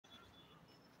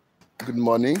Good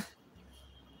morning,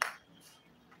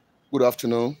 good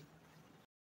afternoon,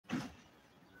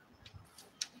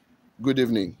 good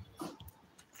evening,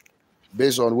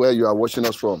 based on where you are watching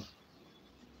us from.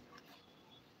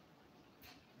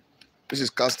 This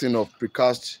is casting of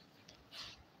Precast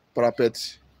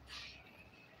Parapet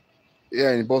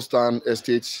here in Boston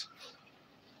Estate,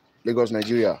 Lagos,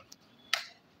 Nigeria.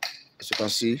 As you can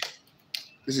see,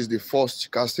 this is the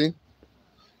first casting.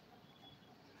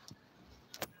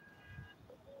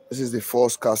 This is the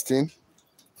first casting.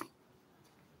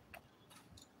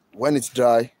 When it's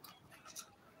dry,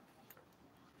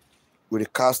 we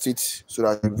cast it so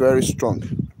that it's very strong.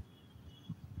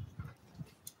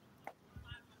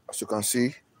 As you can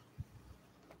see,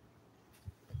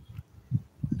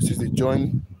 this is the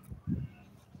joint.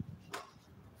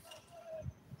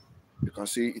 You can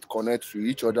see it connects to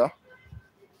each other.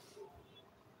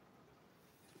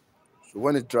 So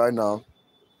when it's dry now,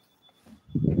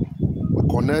 we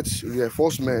connect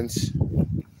reinforcements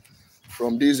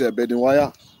from this bedding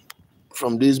wire,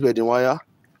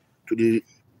 to the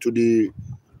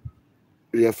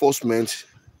reinforcement.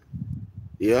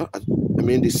 Yeah, I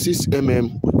mean the 6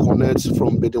 mm connects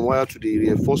from bedding wire to the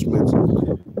reinforcement. I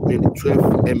mean the 12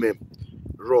 mm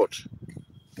rod.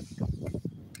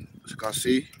 As you can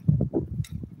see.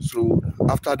 So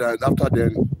after then,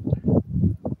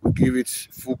 we give it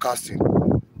full casting.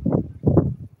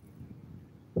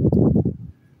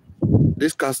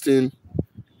 This casting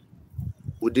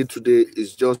we did today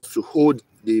is just to hold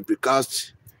the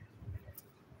precast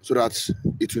so that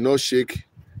it will not shake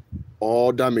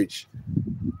or damage.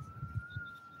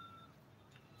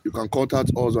 You can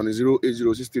contact us on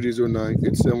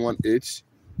 08063098718.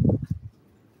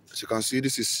 As you can see,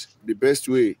 this is the best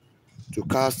way to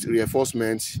cast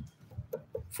reinforcements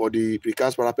for the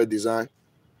precast parapet design.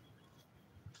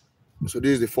 So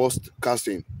this is the first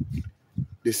casting.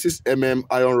 The 6 mm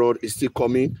iron rod is still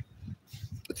coming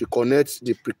to connect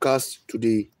the precast to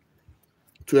the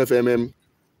 12 mm,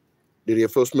 the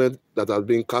reinforcement that has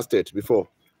been casted before.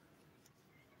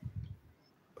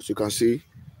 As you can see,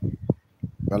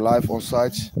 we're live on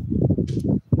site.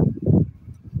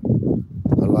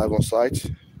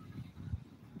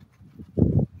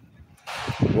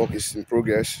 Work is in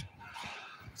progress.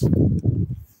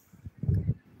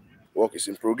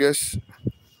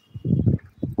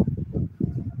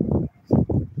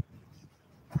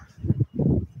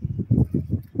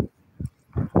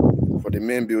 For the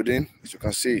main building, as you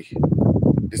can see,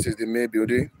 this is the main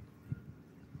building.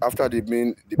 After the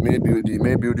main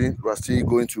building, we are still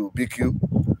going to BQ,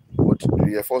 but the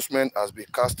reinforcement has been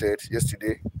casted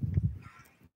yesterday.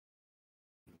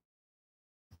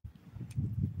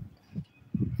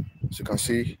 As you can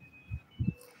see,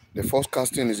 the first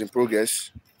casting is in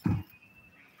progress.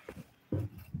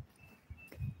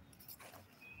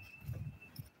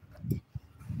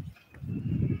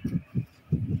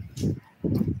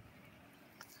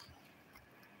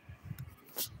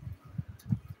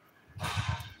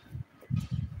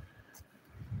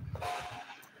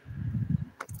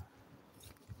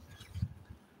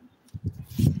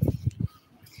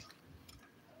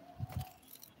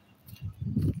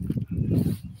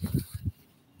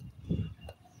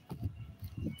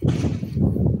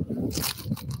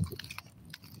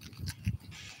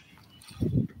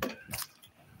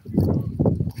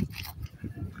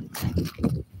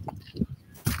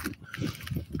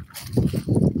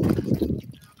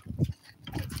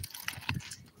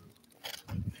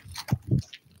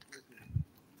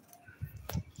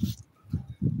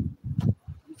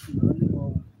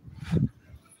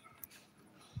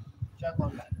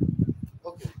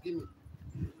 Okay, give me.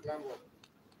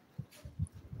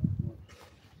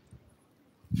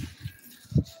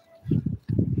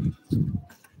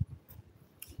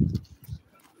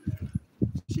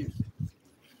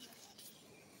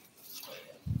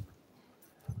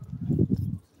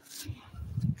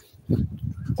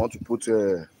 I want to put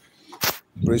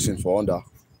bracing for under.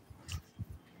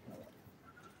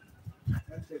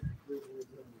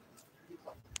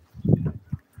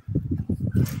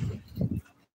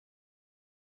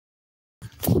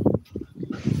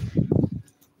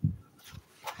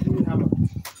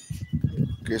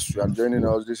 Okay, so you are joining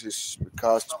us. This is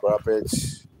Precast Parapet.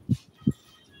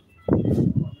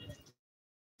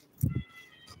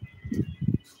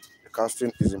 The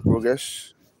casting is in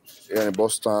progress here in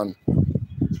Boston,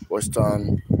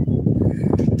 Western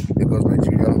Lagos,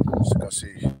 Nigeria. As you can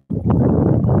see,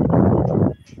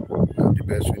 the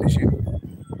best finishing.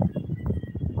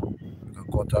 You can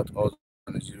contact us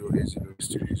on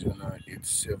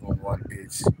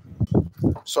 08063098718.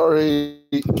 Sorry,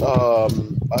 I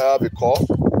have a call.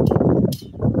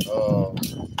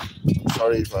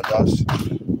 Sorry for that.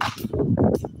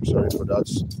 Sorry for that.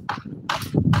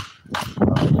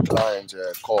 Client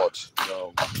called,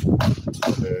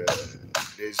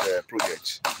 this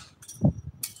project.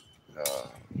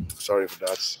 Sorry for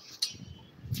that.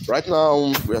 Right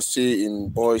now, we are still in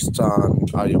Boys Town,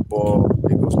 Ayobo,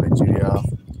 Lagos, Nigeria,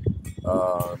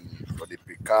 for the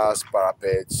Precast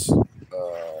Parapet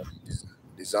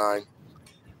design,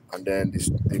 and then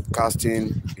the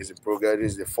casting is in progress.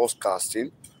 This is the first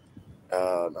casting,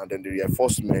 and then the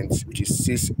reinforcement, which is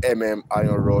 6 mm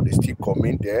iron rod, is still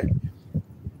coming there,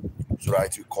 so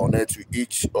that to connect to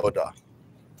each other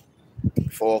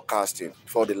before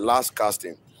the last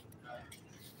casting.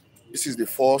 This is the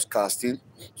first casting,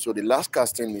 so the last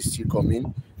casting is still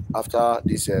coming after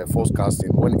this first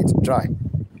casting. When it's dry,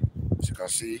 as you can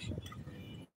see,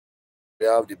 we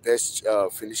have the best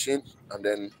finishing, and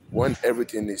then when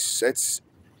everything is set,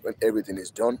 when everything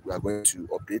is done, we are going to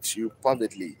update you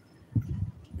perfectly.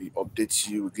 We update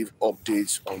you, we give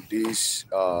updates on this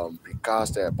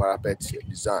precast parapet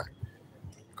design.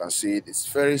 You can see it's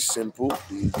very simple.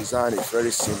 The design is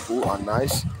very simple and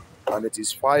nice, and it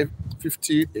is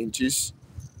 50 inches.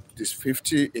 It is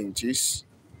 50 inches.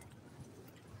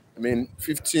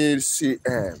 50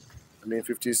 cm.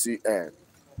 50 cm.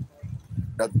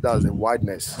 That's the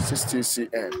wideness. 60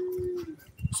 cm.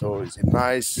 So it's a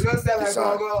nice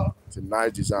design. It's a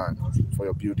nice design for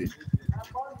your building.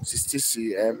 60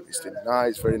 cm is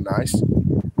nice, very nice.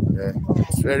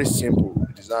 It's very simple.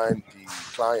 The design the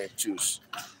client choose.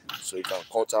 So you can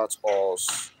contact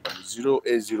us on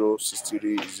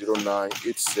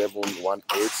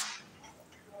 08063098718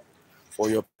 for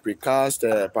your precast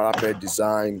parapet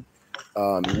design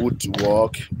and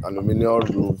woodwork, aluminum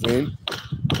roofing.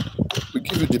 We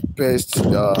give you the best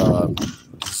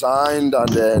design, and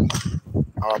then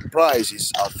our price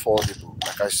is affordable.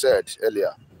 Like I said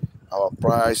earlier, our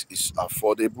price is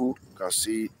affordable. You can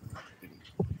see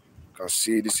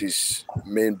this is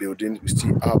main building. We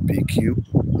still have PQ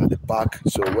at the back.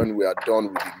 So when we are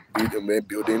done with the main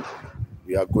building,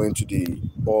 we are going to the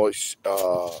boys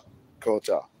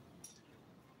quarter.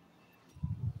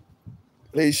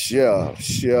 Please share,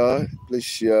 please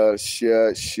share and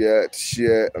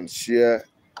share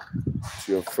to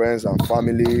your friends and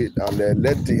family, and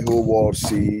let the whole world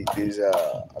see this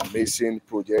amazing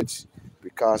project,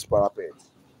 Precast Parapet.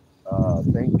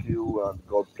 Thank you, and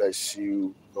God bless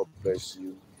you. God bless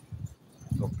you.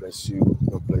 God bless you.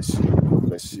 God bless you. God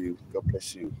bless you. God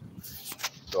bless you.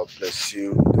 God bless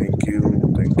you. Thank you.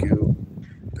 Thank you.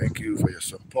 Thank you for your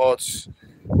support.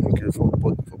 Thank you for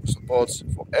support,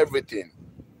 for everything.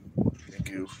 Thank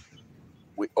you.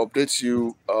 We update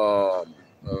you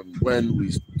when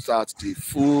we start the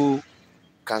full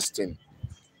casting.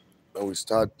 When we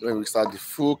start the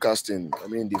full casting,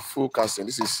 the full casting.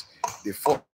 This is the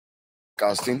full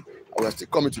casting. We are still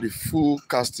coming to the full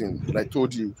casting, like I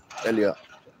told you earlier.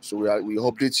 So we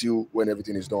update you when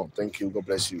everything is done. Thank you. God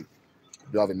bless you.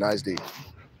 You have a nice day.